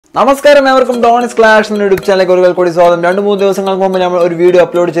നമസ്കാരം ഏവർക്കും ഡോണിക്സ് ക്ലാഷ് എന്ന യൂട്യൂബ് ചാനലിലേക്ക് ഒരിക്കൽ കൂടി സ്വാഗതം. 2-3 ദിവസങ്ങൾക്ക് മുമ്പ് നമ്മൾ ഒരു വീഡിയോ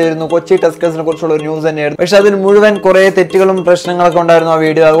അപ്ലോഡ് ചെയ്തിരുന്നു. കൊച്ചി ടസ്കേഴ്സിനെ കുറിച്ചുള്ള ഒരു ന്യൂസ് തന്നെയായിരുന്നു. പക്ഷെ അതിന് മുഴുവൻ കുറേ തെറ്റുകളും പ്രശ്നങ്ങളൊക്കെ ഉണ്ടായിരുന്നു ആ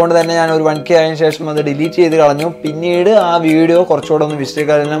വീഡിയോ. അതുകൊണ്ട് തന്നെ ഞാൻ ഒരു 1K ആയതിനു ശേഷം അത് ഡിലീറ്റ് ചെയ്ത് കളഞ്ഞു. പിന്നീട് ആ വീഡിയോ കുറച്ചുകൂടെ ഒന്ന്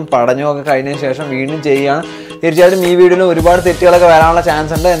വിശദീകരണം പഠനമൊക്കെ കഴിഞ്ഞതിന് ശേഷം വീണ്ടും ചെയ്യുകയാണ്. തീർച്ചയായിട്ടും ഈ വീഡിയോയിൽ ഒരുപാട് തെറ്റുകളൊക്കെ വരാനുള്ള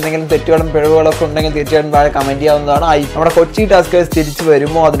ചാൻസ് ഉണ്ട്. എന്തെങ്കിലും തെറ്റുകളും പിഴവുകളൊക്കെ ഉണ്ടെങ്കിൽ തീർച്ചയായിട്ടും താഴെ കമന്റ് ചെയ്യാവുന്നതാണ്. നമ്മുടെ കൊച്ചി ടസ്കേഴ്സ് തിരിച്ചു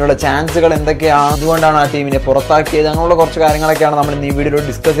വരുമ്പോൾ അതിനുള്ള ചാൻസുകൾ എന്തൊക്കെയാണ്, അതുകൊണ്ടാണ് ആ ടീമിനെ പുറത്താക്കിയത്, അങ്ങനെയുള്ള കുറച്ച് കാര്യങ്ങളൊക്കെയാണ് നമ്മൾ ഈ വീഡിയോയിൽ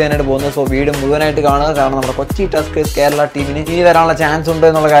ഡിസ്കസ് ചെയ്യാനായിട്ട് പോകുന്നത്. സോ വീഡിയോ മുഴുവനായിട്ട് കാണുക. കാരണം നമ്മുടെ കൊച്ചി ടസ്കേഴ്സ് കേരള ടീമിന് ഇനി വരാനുള്ള ചാൻസ് ഉണ്ട്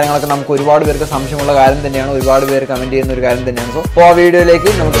എന്നുള്ള കാര്യങ്ങളൊക്കെ നമുക്ക് ഒരുപാട് പേർക്ക് സംശയമുള്ള കാര്യം തന്നെയാണ്. ഒരുപാട് പേര് കമന്റ് ചെയ്യുന്ന ഒരു കാര്യം തന്നെയാണ്. സോ ആ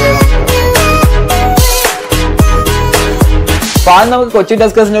വീഡിയോയിലേക്ക് നമുക്ക് നമുക്ക് കൊച്ചി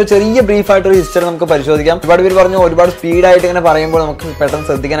ടസ്കേഴ്സിന്റെ ഒരു ചെറിയ ബ്രീഫായിട്ടൊരു ഹിസ്റ്ററി നമുക്ക് പരിശോധിക്കാം. ഒരുപാട് പേര് പറഞ്ഞു ഒരുപാട് സ്പീഡായിട്ട് ഇങ്ങനെ പറയുമ്പോൾ നമുക്ക് പെട്ടെന്ന്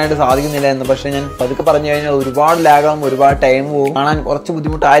ശ്രദ്ധിക്കാനായിട്ട് സാധിക്കുന്നില്ല എന്ന്. പക്ഷേ ഞാൻ പതുക്കെ പറഞ്ഞു കഴിഞ്ഞാൽ ഒരുപാട് ലാഗാകും, ഒരുപാട് ടൈം പോകും, കാണാൻ കുറച്ച്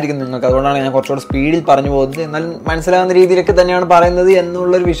ബുദ്ധിമുട്ടായിരിക്കും നിങ്ങൾക്ക്. അതുകൊണ്ടാണ് ഞാൻ കുറച്ചുകൂടെ സ്പീഡിൽ പറഞ്ഞു പോകുന്നത്. എന്നാൽ മനസ്സിലാകുന്ന രീതിയിലൊക്കെ തന്നെയാണ് പറയുന്നത്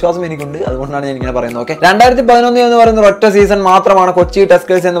എന്നുള്ളൊരു വിശ്വാസം എനിക്കുണ്ട്. അതുകൊണ്ടാണ് ഞാൻ ഇങ്ങനെ പറയുന്നത്. ഓക്കെ, 2011 എന്ന് പറയുന്ന ഒറ്റ സീസൺ മാത്രമാണ് കൊച്ചി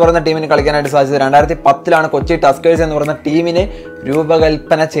ടസ്കേഴ്സ് എന്ന് പറയുന്ന ടീമിന് കളിക്കാനായിട്ട് സാധിച്ചത്. 2010 കൊച്ചി ടസ്കേഴ്സ് എന്ന് പറയുന്ന ടീമിനെ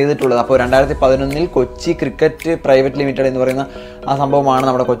രൂപകൽപ്പന ചെയ്തിട്ടുള്ളത്. അപ്പോൾ 2011 കൊച്ചി ക്രിക്കറ്റ് പ്രൈവറ്റ് ലിമിറ്റഡ് എന്ന് പറയുന്ന ആ സംഭവമാണ്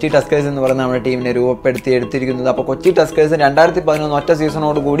നമ്മുടെ കൊച്ചി ടസ്കേഴ്സ് എന്ന് പറയുന്ന നമ്മുടെ ടീമിനെ രൂപപ്പെടുത്തി എടുത്തിരിക്കുന്നത്. അപ്പോൾ കൊച്ചി ടസ്കേഴ്സ് 2011 ഒറ്റ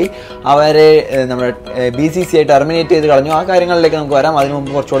സീസണോട് കൂടി അവരെ നമ്മുടെ BCCI ടെർമിനേറ്റ് ചെയ്ത് കളഞ്ഞു. ആ കാര്യങ്ങളിലേക്ക് നമുക്ക് വരാം. അതിന്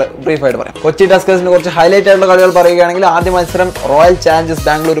മുമ്പ് കുറച്ചുകൂടെ ബ്രീഫായിട്ട് പറയാം. കൊച്ചി ടസ്കേഴ്സിന്റെ കുറച്ച് ഹൈലൈറ്റ് ആയിട്ടുള്ള കളികൾ പറയുകയാണെങ്കിൽ ആദ്യ മത്സരം റോയൽ ചാലഞ്ചേഴ്സ്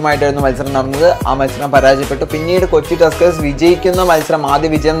ബാംഗ്ലൂരുമായിട്ടായിരുന്നു മത്സരം നടന്നത്. ആ മത്സരം പരാജയപ്പെട്ടു. പിന്നീട് കൊച്ചി ടസ്കേഴ്സ് വിജയിക്കുന്ന മത്സരം ആദ്യ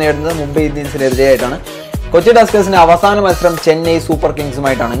വിജയം നേടുന്നത് മുംബൈ ഇന്ത്യൻസിനെതിരെയായിട്ടാണ്. കൊച്ചി ടസ്കേഴ്സിന്റെ അവസാന മത്സരം ചെന്നൈ സൂപ്പർ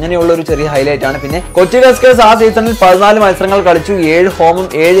കിങ്സുമായിട്ടാണ്. ഇങ്ങനെയുള്ള ഒരു ചെറിയ ഹൈലൈറ്റ് ആണ്. പിന്നെ കൊച്ചി ടസ്കേഴ്സ് ആ സീസണിൽ 14 മത്സരങ്ങൾ കളിച്ചു. 7 ഹോമും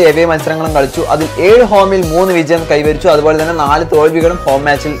 7 എവേ മത്സരങ്ങളും കളിച്ചു. അതിൽ 7 ഹോമിൽ 3 വിജയം കൈവരിച്ചു. അതുപോലെ തന്നെ 4 തോൽവികളും ഹോം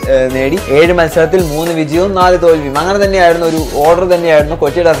മാച്ചിൽ നേടി. 7 മത്സരത്തിൽ 3 വിജയവും 4 തോൽവിയും. അങ്ങനെ തന്നെയായിരുന്നു ഒരു ഓർഡർ തന്നെയായിരുന്നു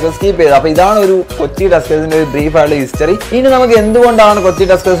കൊച്ചി ടസ്കേഴ്സ് കീപ്പ് ചെയ്തത്. അപ്പൊ ഇതാണ് ഒരു കൊച്ചി ടസ്കേഴ്സിന്റെ ഒരു ബ്രീഫ് ആയിട്ടുള്ള ഹിസ്റ്ററി. ഇനി നമുക്ക് എന്തുകൊണ്ടാണ് കൊച്ചി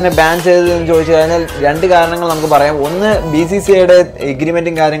ടസ്കേഴ്സിനെ ബാൻ ചെയ്തതെന്ന് ചോദിച്ചു കഴിഞ്ഞാൽ 2 കാരണങ്ങൾ നമുക്ക് പറയാം. ഒന്ന്, BCCIയുടെ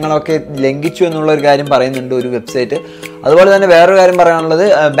എഗ്രിമെന്റും കാര്യങ്ങളൊക്കെ ലംഘിച്ചു എന്നുള്ള ഒരു കാര്യം പറയുന്നു ഒരു വെബ്സൈറ്റ്. അതുപോലെ തന്നെ വേറൊരു കാര്യം പറയാനുള്ളത്,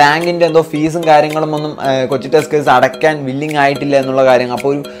 ബാങ്കിന്റെ എന്തോ ഫീസും കാര്യങ്ങളും ഒന്നും കൊച്ചി ടസ്കേഴ്സ് അടയ്ക്കാൻ വില്ലിങ് ആയിട്ടില്ല എന്നുള്ള കാര്യം. അപ്പോൾ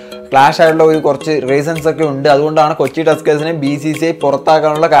ഒരു ക്ലാഷ് ആയിട്ടുള്ള ഒരു കുറച്ച് റീസൺസ് ഒക്കെ ഉണ്ട്. അതുകൊണ്ടാണ് കൊച്ചി ടസ്കേഴ്സിനെ BCCI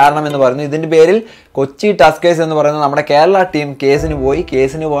പുറത്താക്കാനുള്ള കാരണം എന്ന് പറയുന്നത്. ഇതിന്റെ പേരിൽ കൊച്ചി ടസ്കേഴ്സ് എന്ന് പറയുന്നത് നമ്മുടെ കേരള ടീം കേസിന്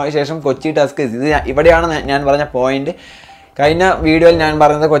പോയ ശേഷം കൊച്ചി ടസ്കേഴ്സ്, ഇത് ഇവിടെയാണ് ഞാൻ പറഞ്ഞ പോയിന്റ്. കഴിഞ്ഞ വീഡിയോയിൽ ഞാൻ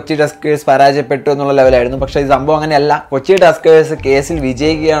പറഞ്ഞത് കൊച്ചി ടസ്കേഴ്സ് പരാജയപ്പെട്ടു എന്നുള്ള ലെവലായിരുന്നു. പക്ഷേ ഈ സംഭവം അങ്ങനെയല്ല. കൊച്ചി ടസ്കേഴ്സ് കേസിൽ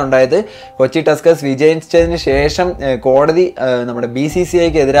വിജയിക്കുകയാണ് ഉണ്ടായത്. കൊച്ചി ടസ്കേഴ്സ് വിജയിച്ചതിന് ശേഷം കോടതി നമ്മുടെ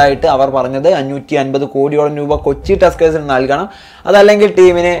BCCIക്ക് എതിരായിട്ട് അവർ പറഞ്ഞത് 550 കോടിയോളം രൂപ കൊച്ചി ടസ്കേഴ്സിന് നൽകണം, അതല്ലെങ്കിൽ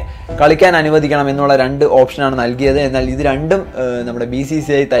ടീമിനെ കളിക്കാൻ അനുവദിക്കണം എന്നുള്ള 2 ഓപ്ഷനാണ് നൽകിയത്. എന്നാൽ ഇത് രണ്ടും നമ്മുടെ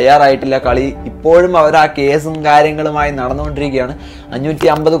BCCI തയ്യാറായിട്ടില്ല. കളി ഇപ്പോഴും അവർ ആ കേസും കാര്യങ്ങളുമായി നടന്നുകൊണ്ടിരിക്കുകയാണ്.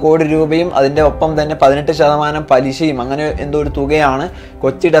 550 കോടി രൂപയും അതിൻ്റെ ഒപ്പം തന്നെ 18% പലിശയും, അങ്ങനെ എന്തോ ഒരു തുകയാണ്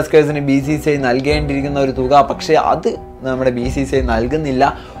കൊച്ചി ടസ്കേഴ്സിന് BCCI നൽകേണ്ടിയിരിക്കുന്ന ഒരു തുക. പക്ഷേ അത് നമ്മുടെ BCCI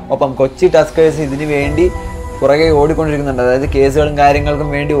നൽകുന്നില്ല. ഒപ്പം കൊച്ചി ടസ്കേഴ്സ് ഇതിനു വേണ്ടി പുറകെ ഓടിക്കൊണ്ടിരിക്കുന്നുണ്ട്. അതായത് കേസുകളും കാര്യങ്ങൾക്കും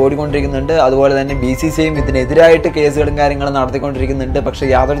വേണ്ടി ഓടിക്കൊണ്ടിരിക്കുന്നുണ്ട്. അതുപോലെ തന്നെ BCCIയും ഇതിനെതിരായിട്ട് കേസുകളും കാര്യങ്ങളും നടത്തിക്കൊണ്ടിരിക്കുന്നുണ്ട്. പക്ഷേ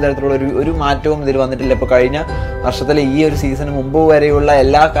യാതൊരു തരത്തിലുള്ള ഒരു മാറ്റവും ഇതിൽ വന്നിട്ടില്ല. ഇപ്പോൾ കഴിഞ്ഞ വർഷത്തിലെ ഈ ഒരു സീസണ് മുമ്പ് വരെയുള്ള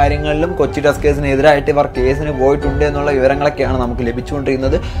എല്ലാ കാര്യങ്ങളിലും കൊച്ചി ടസ്കേഴ്സിനെതിരായിട്ട് ഇവർ കേസിന് പോയിട്ടുണ്ട് എന്നുള്ള വിവരങ്ങളൊക്കെയാണ് നമുക്ക്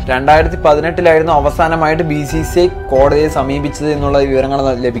ലഭിച്ചുകൊണ്ടിരിക്കുന്നത്. 2018 അവസാനമായിട്ട് BCCI കോടതിയെ സമീപിച്ചത് എന്നുള്ള വിവരങ്ങൾ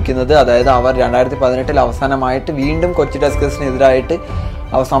ലഭിക്കുന്നത്. അതായത് അവർ 2018 അവസാനമായിട്ട് വീണ്ടും കൊച്ചി ടസ്കേഴ്സിനെതിരായിട്ട്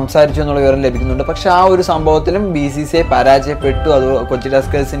അവർ സംസാരിച്ചു എന്നുള്ള വിവരം ലഭിക്കുന്നുണ്ട്. പക്ഷെ ആ ഒരു സംഭവത്തിലും BCCI പരാജയപ്പെട്ടു. അത് കൊച്ചി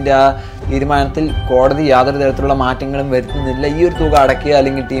ടസ്കേഴ്സിൻ്റെ ആ തീരുമാനത്തിൽ കോടതി യാതൊരു തരത്തിലുള്ള മാറ്റങ്ങളും വരുത്തുന്നില്ല. ഈ ഒരു തുക അടയ്ക്കുക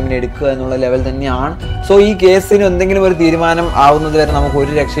അല്ലെങ്കിൽ ടീമിനെ എടുക്കുക എന്നുള്ള ലെവൽ തന്നെയാണ്. സോ ഈ കേസിന് എന്തെങ്കിലും ഒരു തീരുമാനം ആവുന്നത് വരെ നമുക്ക്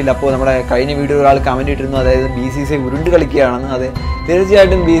ഒരു രക്ഷയില്ല. അപ്പോൾ നമ്മുടെ കഴിഞ്ഞ വീഡിയോ ഒരാൾ കമൻറ്റ് ഇട്ടിരുന്നു, അതായത് BCCI ഉരുണ്ട് കളിക്കുകയാണെന്ന്. അത്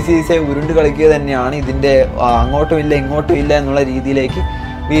തീർച്ചയായിട്ടും BCCI ഉരുണ്ട് കളിക്കുക തന്നെയാണ്. ഇതിൻ്റെ അങ്ങോട്ടും ഇല്ല ഇങ്ങോട്ടും ഇല്ല എന്നുള്ള രീതിയിലേക്ക്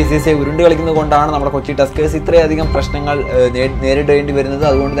BCCI ഉരുണ്ട് കളിക്കുന്നത് കൊണ്ടാണ് നമ്മുടെ കൊച്ചി ടസ്കേഴ്സ് ഇത്രയധികം പ്രശ്നങ്ങൾ നേരിടേണ്ടി വരുന്നത്.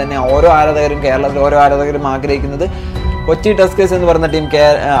 അതുകൊണ്ട് തന്നെ കേരളത്തിലെ ഓരോ ആരാധകരും ആഗ്രഹിക്കുന്നത് കൊച്ചി ടസ്കേഴ്സ് എന്ന് പറയുന്ന ടീം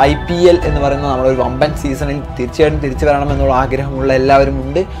IPL എന്ന് പറയുന്ന നമ്മളൊരു വമ്പൻ സീസണിൽ തീർച്ചയായിട്ടും തിരിച്ചു വരണമെന്നുള്ള ആഗ്രഹമുള്ള എല്ലാവരും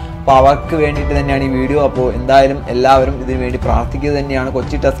ഉണ്ട്. അപ്പോൾ അവർക്ക് വേണ്ടിയിട്ട് തന്നെയാണ് ഈ വീഡിയോ. അപ്പോൾ എന്തായാലും എല്ലാവരും ഇതിനു വേണ്ടി പ്രാർത്ഥിക്കുക തന്നെയാണ്.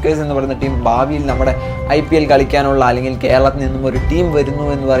 കൊച്ചി ടസ്കേഴ്സ് എന്ന് പറയുന്ന ടീം ഭാവിയിൽ നമ്മുടെ IPL കളിക്കാനുള്ള, അല്ലെങ്കിൽ കേരളത്തിൽ നിന്നും ഒരു ടീം വരുന്നു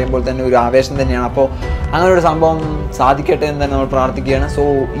എന്ന് പറയുമ്പോൾ തന്നെ ഒരു ആവേശം തന്നെയാണ്. അപ്പോൾ അങ്ങനെ ഒരു സംഭവം സാധിക്കട്ടെ എന്ന് തന്നെ നമ്മൾ പ്രാർത്ഥിക്കുകയാണ്. സോ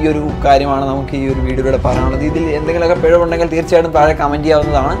ഈ ഒരു കാര്യമാണ് നമുക്ക് ഈ ഒരു വീഡിയോയിലൂടെ പറയാനുള്ളത്. ഇതിൽ എന്തെങ്കിലുമൊക്കെ പിഴവുണ്ടെങ്കിൽ തീർച്ചയായിട്ടും താഴെ കമൻറ്റ്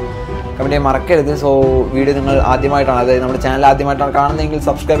ചെയ്യാവുന്നതാണ്. കമൻറ്റ് ചെയ്യാൻ മറക്കരുത്. സോ വീഡിയോ നിങ്ങൾ ആദ്യമായിട്ടാണ്, അതായത് നമ്മുടെ ചാനൽ ആദ്യമായിട്ടാണ് കാണുന്നതെങ്കിൽ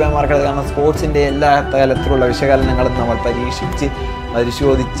സബ്സ്ക്രൈബ് ചെയ്യാൻ മറക്കരുത്. കാരണം സ്പോർട്സിൻ്റെ എല്ലാ തലത്തിലുള്ള വിശകലനങ്ങളും നമ്മൾ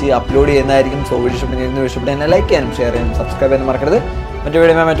പരിശോധിച്ച് അപ്ലോഡ് ചെയ്യുന്നതായിരിക്കും. സോ വീഡിയോ ഇഷ്ടപ്പെട്ടെങ്കിൽ ലൈക്ക് ചെയ്യാനും ഷെയർ ചെയ്യാനും സബ്സ്ക്രൈബ് ചെയ്യാനും മറക്കരുത്. മറ്റു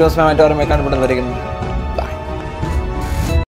വീഡിയോ മറ്റു ദിവസം മറ്റു ഓർമ്മ കാണപ്പെടുന്നവരെയും